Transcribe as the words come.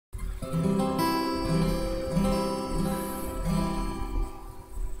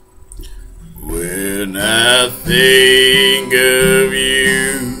When I think of you,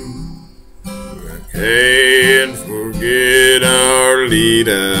 I can't forget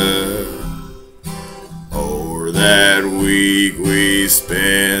Arleta, or that week we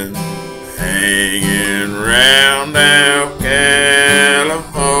spent hanging round out California.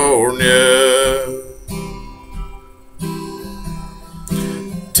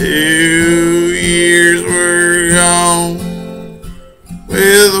 2 years were gone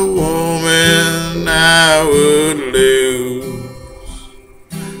with a woman I would lose.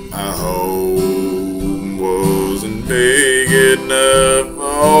 My home wasn't big enough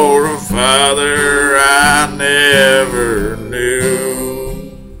for a father I never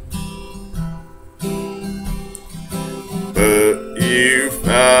knew. But you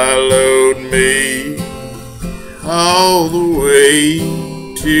followed me all the way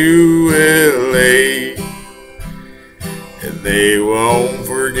to LA, and they won't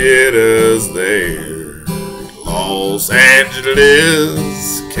forget us there. Los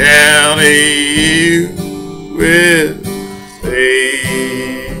Angeles County, USA.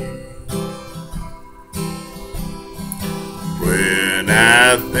 When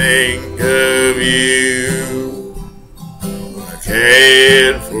I think of you, I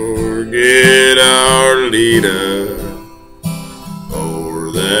can't forget Arleta,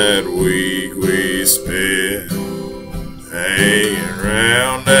 or that week we spent hanging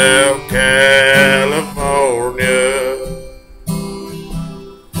round out California.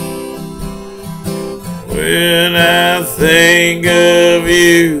 When I think of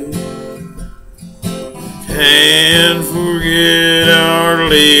you, can't forget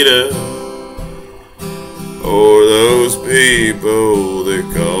Arleta, or those people that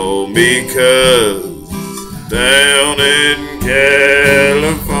call me cuz down in California.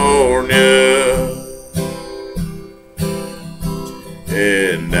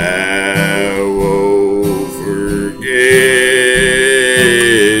 And I